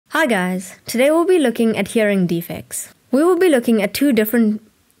Hi guys, today we'll be looking at hearing defects. We will be looking at two different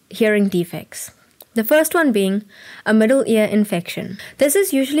hearing defects. The first one being a middle ear infection. This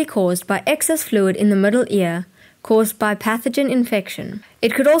is usually caused by excess fluid in the middle ear caused by pathogen infection.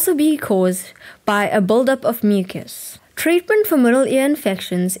 It could also be caused by a buildup of mucus. Treatment for middle ear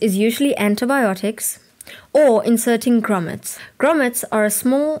infections is usually antibiotics or inserting grommets. Grommets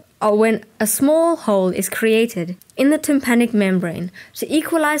are when a small hole is created in the tympanic membrane to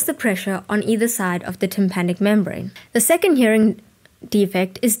equalize the pressure on either side of the tympanic membrane. The second hearing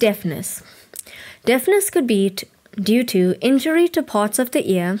defect is deafness. Deafness could be due to injury to parts of the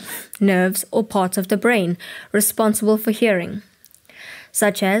ear, nerves, or parts of the brain responsible for hearing,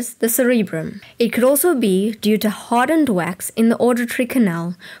 such as the cerebrum. It could also be due to hardened wax in the auditory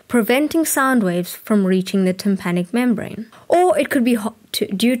canal, preventing sound waves from reaching the tympanic membrane. Or it could be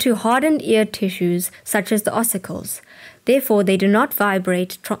due to hardened ear tissues, such as the ossicles. Therefore, they do not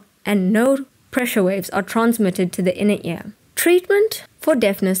vibrate and no pressure waves are transmitted to the inner ear. Treatment for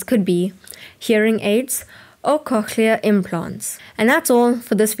deafness could be hearing aids or cochlear implants. And that's all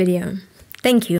for this video. Thank you.